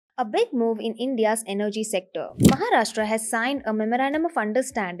A big move in India's energy sector. Maharashtra has signed a Memorandum of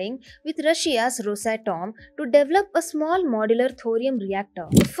Understanding with Russia's Rosatom to develop a small modular thorium reactor.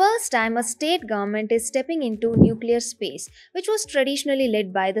 The first time a state government is stepping into nuclear space, which was traditionally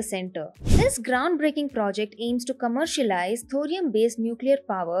led by the center. This groundbreaking project aims to commercialize thorium-based nuclear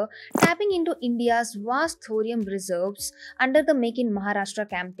power, tapping into India's vast thorium reserves under the Make in Maharashtra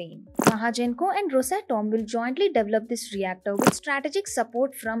campaign. Mahagenco and Rosatom will jointly develop this reactor with strategic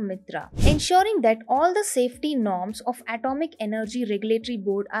support from Mitra, ensuring that all the safety norms of Atomic Energy Regulatory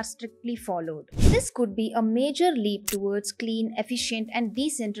Board are strictly followed. This could be a major leap towards clean, efficient and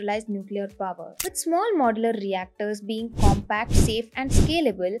decentralized nuclear power. With small modular reactors being compact, safe and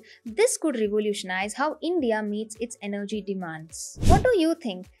scalable, this could revolutionize how India meets its energy demands. What do you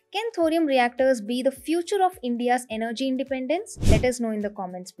think? Can thorium reactors be the future of India's energy independence? Let us know in the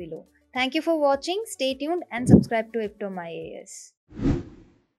comments below. Thank you for watching. Stay tuned and subscribe to IPTOM IAS.